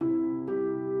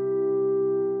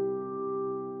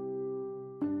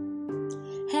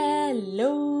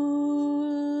Hello,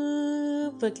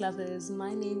 book lovers.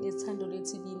 My name is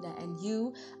Thandolethu Binda, and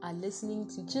you are listening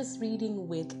to Just Reading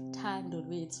with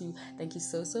Thandolethu. Thank you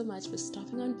so much for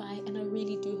stopping on by, and I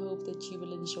really do hope that you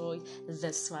will enjoy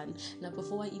this one. Now,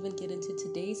 before I even get into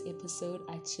today's episode,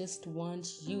 I just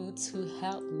want you to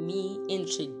help me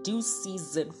introduce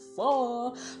season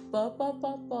 4.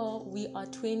 We are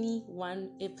 21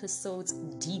 episodes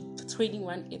deep,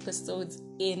 21 episodes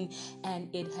in, and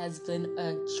it has been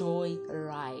a joy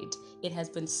ride. It has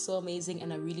been so amazing,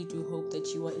 and I really do hope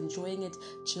that you are enjoying it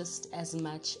just as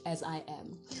much as I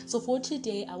am. So for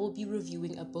today, I will be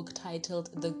reviewing a book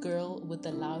titled The Girl with the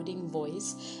Louding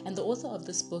Voice, and the author of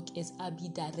this book is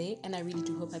Abidare, and I really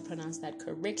do hope I pronounced that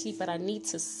correctly, but I need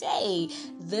to say,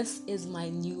 this is my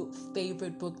new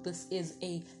favorite book. This is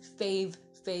a fave.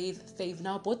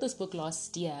 Now, I bought this book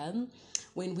last year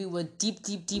when we were deep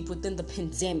within the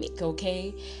pandemic,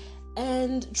 okay?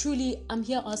 And truly, I'm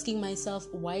here asking myself,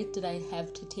 why did I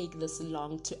have to take this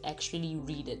long to actually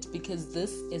read it? Because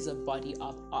this is a body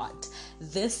of art.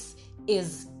 This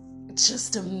is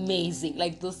just amazing.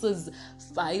 Like, this is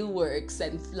fireworks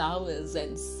and flowers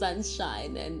and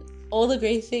sunshine and all the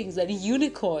great things and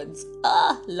unicorns.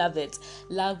 Love it.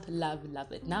 Love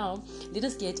it. Now, let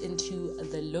us get into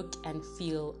the look and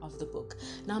feel of the book.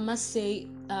 Now, I must say,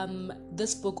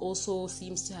 this book also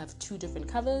seems to have 2 different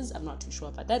covers. I'm not too sure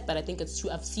about that, but I think it's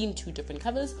 2. I've seen 2 different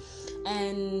covers,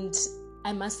 and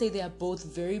I must say they are both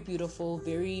very beautiful,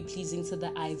 very pleasing to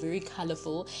the eye, very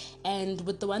colorful. And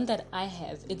with the one that I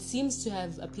have, it seems to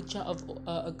have a picture of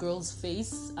a girl's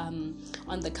face on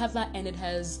the cover, and it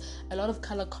has a lot of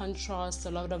color contrast,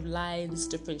 a lot of lines,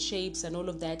 different shapes, and all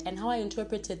of that. And how I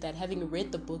interpreted that, having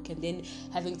read the book and then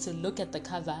having to look at the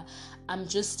cover, I'm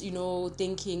just,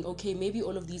 thinking, okay, maybe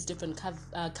all of these different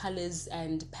colors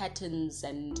and patterns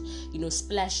and,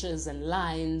 splashes and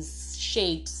lines,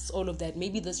 shapes, all of that,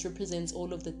 maybe this represents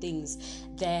all of the things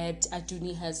that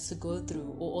Aduni has to go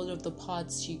through, or all of the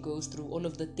parts she goes through, all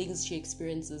of the things she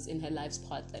experiences in her life's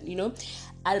path. And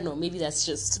I don't know, maybe I'm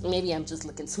just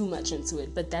looking too much into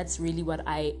it, but that's really what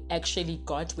I actually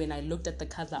got when I looked at the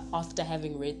cover after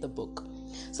having read the book.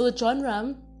 So the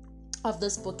genre of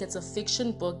this book, it's a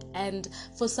fiction book, and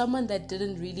for someone that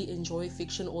didn't really enjoy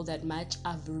fiction all that much,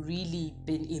 I've really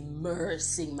been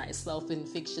immersing myself in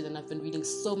fiction, and I've been reading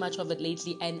so much of it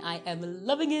lately, and I am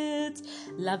loving it.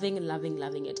 Loving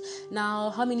it.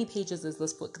 Now, how many pages is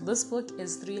this book? This book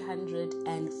is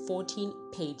 314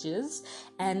 pages,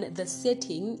 and the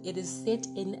setting, it is set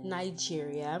in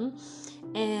Nigeria,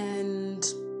 and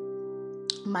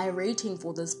my rating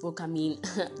for this book,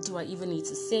 do I even need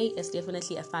to say? It's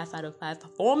definitely a 5 out of 5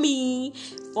 for me.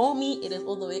 It is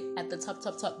all the way at the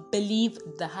top. Believe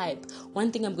the hype.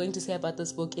 One thing I'm going to say about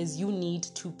this book is you need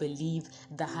to believe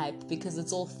the hype, because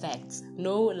it's all facts.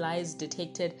 No lies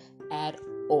detected at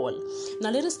all.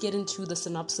 Now let us get into the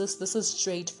synopsis. This is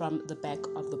straight from the back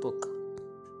of the book.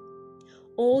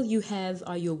 All you have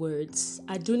are your words.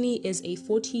 Aduni is a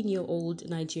 14-year-old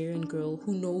Nigerian girl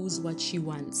who knows what she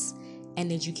wants: an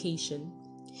education.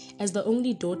 As the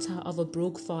only daughter of a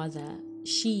broke father,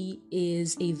 she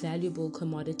is a valuable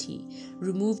commodity,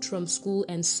 removed from school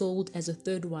and sold as a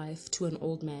third wife to an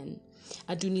old man.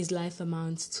 Aduni's life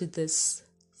amounts to this: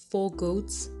 4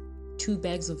 goats, 2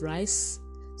 bags of rice,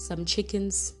 some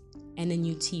chickens, and a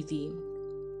new TV.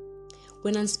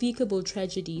 When unspeakable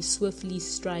tragedy swiftly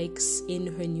strikes in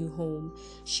her new home,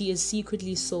 she is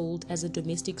secretly sold as a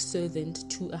domestic servant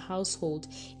to a household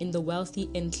in the wealthy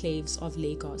enclaves of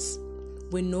Lagos,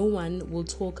 where no one will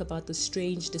talk about the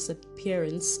strange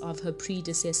disappearance of her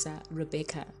predecessor,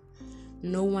 Rebecca.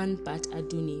 No one but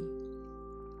Aduni.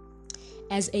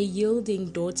 As a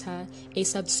yielding daughter, a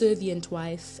subservient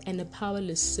wife, and a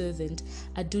powerless servant,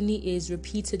 Aduni is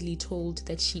repeatedly told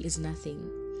that she is nothing.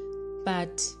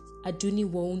 But Aduni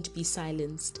won't be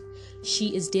silenced.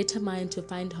 She is determined to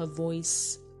find her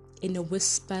voice in a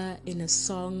whisper, in a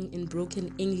song, in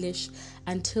broken English,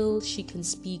 until she can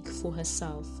speak for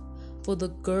herself, for the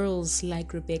girls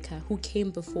like Rebecca who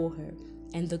came before her,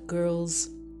 and the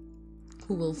girls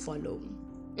who will follow.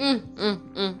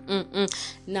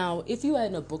 Now, if you are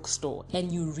in a bookstore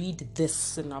and you read this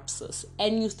synopsis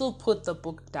and you still put the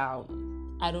book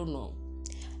down, I don't know.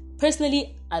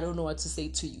 Personally, I don't know what to say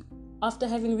to you. After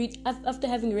having read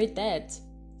that,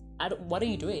 what are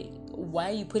you doing?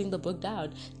 Why are you putting the book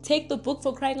down? Take the book,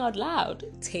 for crying out loud.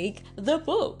 Take the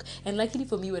book. And luckily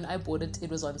for me, when I bought it,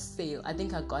 it was on sale. I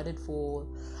think I got it for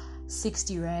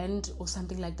 60 Rand or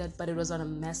something like that, but it was on a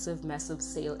massive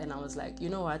sale, and I was like, you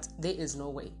know what? There is no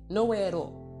way at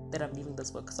all that I'm leaving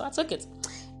this book. So I took it.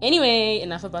 Anyway,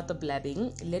 enough about the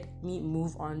blabbing. Let me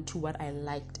move on to what I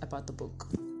liked about the book.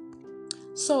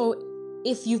 So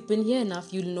if you've been here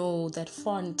enough, you'll know that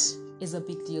font is a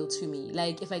big deal to me.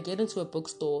 Like if I get into a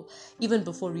bookstore, even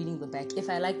before reading the back, if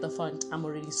I like the font, I'm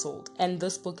already sold. And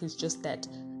this book is just that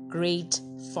great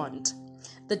font.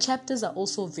 The chapters are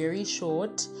also very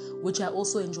short, which I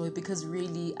also enjoy because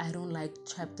really I don't like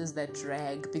chapters that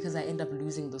drag because I end up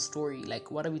losing the story.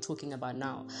 Like, what are we talking about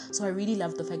now? So I really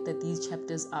love the fact that these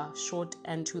chapters are short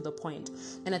and to the point.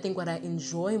 And I think what I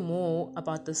enjoy more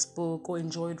about this book, or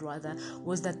enjoyed rather,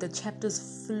 was that the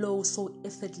chapters flow so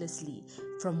effortlessly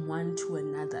from one to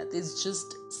another. There's just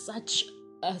such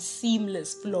a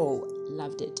seamless flow.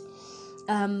 Loved it.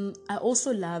 I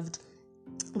also loved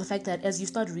the fact that as you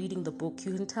start reading the book,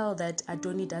 you can tell that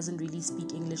Adoni doesn't really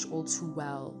speak English all too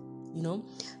well,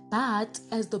 but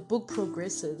as the book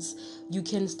progresses, you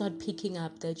can start picking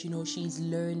up that, she's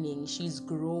learning, she's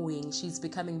growing, she's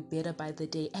becoming better by the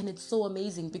day. And it's so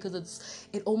amazing because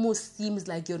it almost seems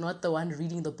like you're not the one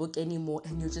reading the book anymore,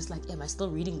 and you're just like, am I still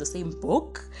reading the same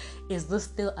book? Is this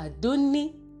still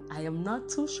Adoni? I am not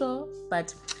too sure,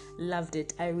 but loved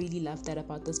it. I really loved that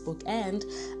about this book. And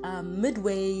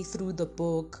midway through the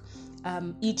book,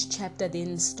 each chapter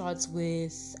then starts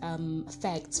with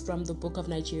facts from the Book of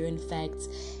Nigerian Facts,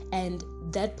 and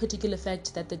that particular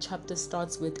fact that the chapter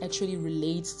starts with actually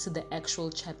relates to the actual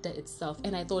chapter itself.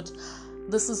 And I thought,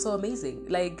 this is so amazing.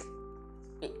 Like,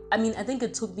 I think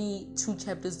it took me 2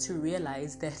 chapters to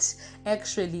realize that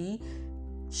actually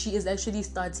she is actually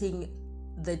starting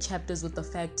the chapters with the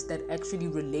fact that actually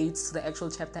relates to the actual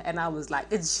chapter, and I was like,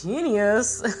 it's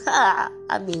genius.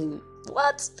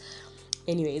 What?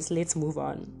 Anyways, let's move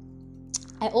on.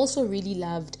 I also really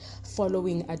loved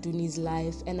following Aduni's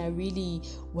life, and I really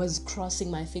was crossing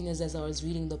my fingers as I was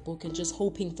reading the book and just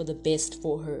hoping for the best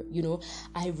for her.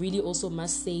 I really also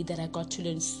must say that I got to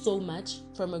learn so much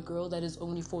from a girl that is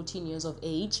only 14 years of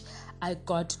age. I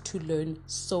got to learn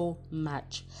so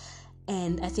much,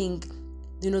 and I think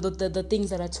the things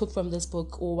that I took from this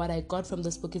book, or what I got from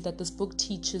this book, is that this book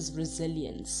teaches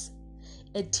resilience.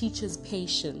 It teaches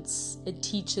patience. It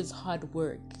teaches hard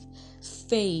work,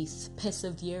 faith,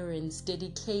 perseverance,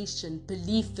 dedication,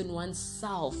 belief in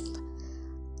oneself,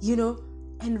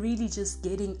 and really just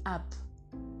getting up.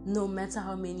 No matter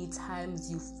how many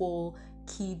times you fall,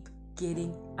 keep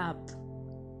getting up.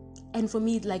 And for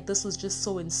me, this was just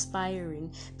so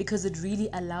inspiring because it really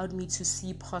allowed me to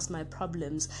see past my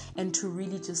problems and to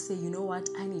really just say, you know what,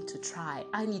 I need to try.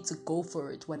 I need to go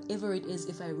for it. Whatever it is,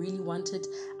 if I really want it,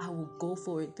 I will go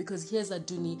for it. Because here's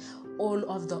Aduni, all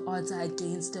of the odds are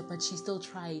against her, but she's still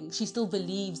trying. She still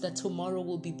believes that tomorrow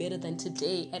will be better than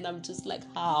today. And I'm just like,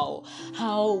 how?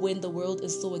 How, when the world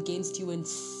is so against you and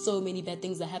so many bad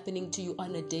things are happening to you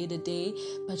on a day-to-day,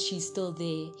 but she's still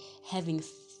there having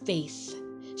faith.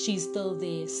 She's still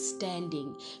there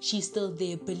standing. She's still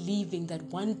there believing that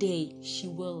one day she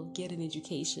will get an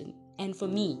education. And for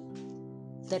me,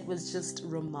 that was just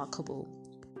remarkable.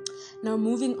 Now,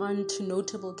 moving on to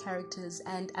notable characters,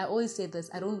 and I always say this,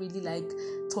 I don't really like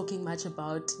talking much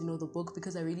about, the book,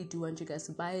 because I really do want you guys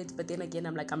to buy it. But then again,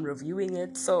 I'm reviewing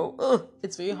it, so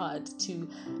it's very hard to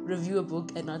review a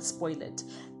book and not spoil it.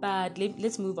 But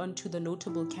let's move on to the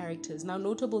notable characters. Now,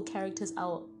 notable characters,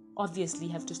 I'll obviously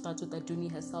have to start with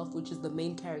Aduni herself, which is the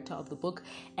main character of the book,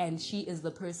 and she is the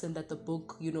person that the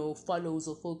book follows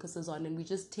or focuses on, and we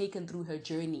just taken through her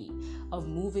journey of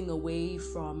moving away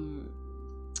from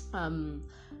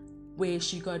where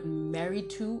she got married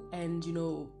to, and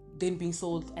then being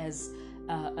sold as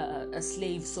a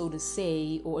slave, so to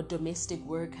say, or a domestic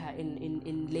worker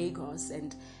in Lagos.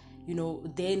 And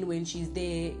then when she's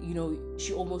there,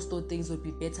 she almost thought things would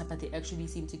be better, but they actually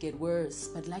seem to get worse.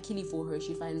 But luckily for her,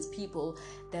 she finds people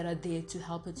that are there to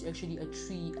help her to actually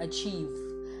achieve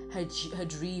her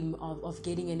dream of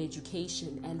getting an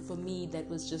education. And for me, that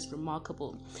was just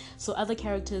remarkable. So other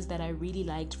characters that I really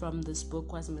liked from this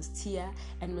book was Miss Tia,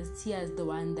 and Miss Tia is the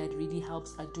one that really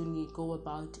helps Aduni go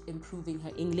about improving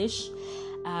her English.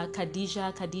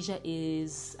 Khadija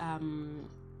is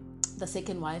the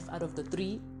second wife out of the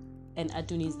 3, and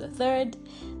Aduni is the 3rd.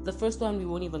 The first one, we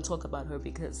won't even talk about her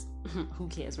because who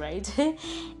cares, right?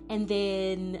 And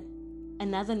then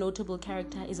another notable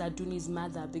character is Aduni's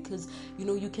mother, because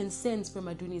you can sense from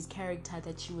Aduni's character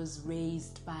that she was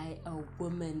raised by a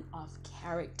woman of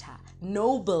character,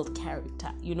 noble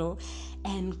character,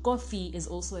 And Kofi is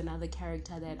also another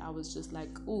character that I was just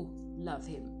like, oh, love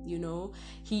him.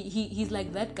 He's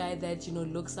like that guy that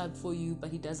looks out for you,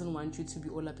 but he doesn't want you to be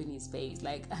all up in his face.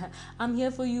 Like, I'm here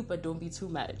for you, but don't be too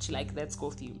much. Like, that's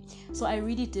Kofi. So I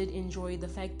really did enjoy the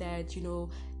fact that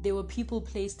there were people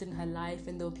placed in her life,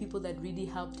 and there were people that really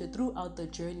helped her throughout the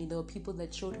journey. There were people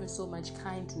that showed her so much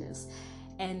kindness.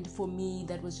 And for me,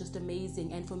 that was just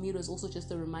amazing. And for me, it was also just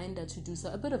a reminder to do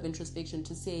a bit of introspection,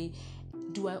 to say,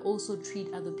 do I also treat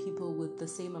other people with the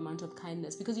same amount of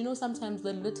kindness? Because, sometimes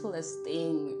the littlest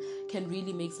thing can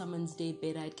really make someone's day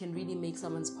better. It can really make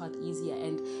someone's path easier.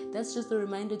 And that's just a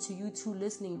reminder to you too,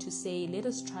 listening, to say, let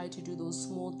us try to do those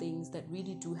small things that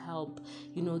really do help,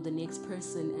 the next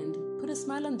person, and put a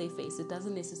smile on their face. It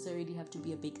doesn't necessarily have to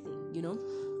be a big thing,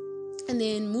 And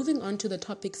then moving on to the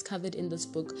topics covered in this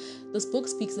book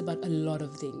speaks about a lot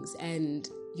of things, and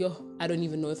I don't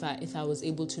even know if I was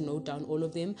able to note down all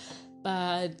of them,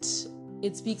 but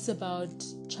it speaks about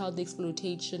child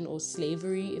exploitation or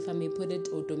slavery, if I may put it,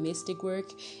 or domestic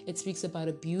work. It speaks about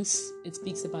abuse. It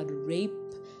speaks about rape,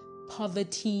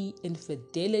 poverty,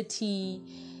 infidelity.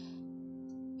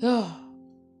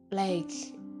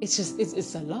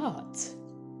 It's a lot.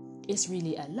 It's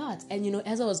really a lot. And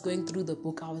as I was going through the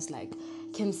book, I was like,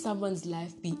 can someone's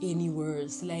life be any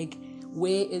worse? Like,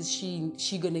 where is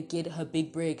she gonna get her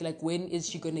big break? Like, when is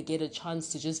she gonna get a chance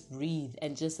to just breathe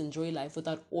and just enjoy life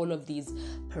without all of these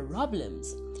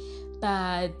problems?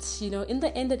 But in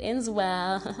the end, it ends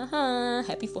well.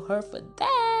 Happy for her for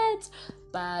that.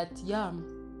 But yeah,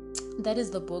 that is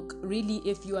the book. Really,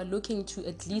 if you are looking to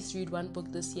at least read one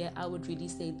book this year, I would really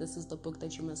say this is the book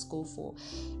that you must go for.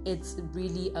 It's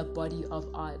really a body of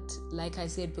art. Like I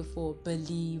said before,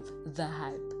 believe the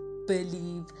hype.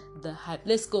 Believe the hype.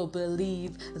 Let's go,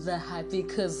 believe the hype,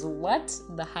 because what?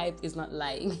 The hype is not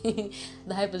lying.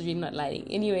 The hype is really not lying.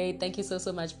 Anyway, thank you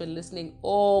so much for listening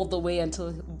all the way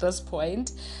until this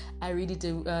point. I really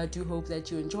do hope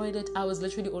that you enjoyed it. I was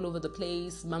literally all over the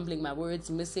place, mumbling my words,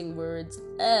 missing words.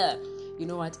 You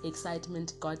know what?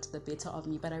 Excitement got the better of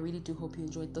me, but I really do hope you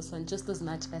enjoyed this one just as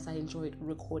much as I enjoyed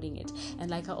recording it. And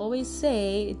like I always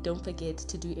say, don't forget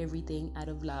to do everything out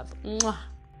of love. Mwah.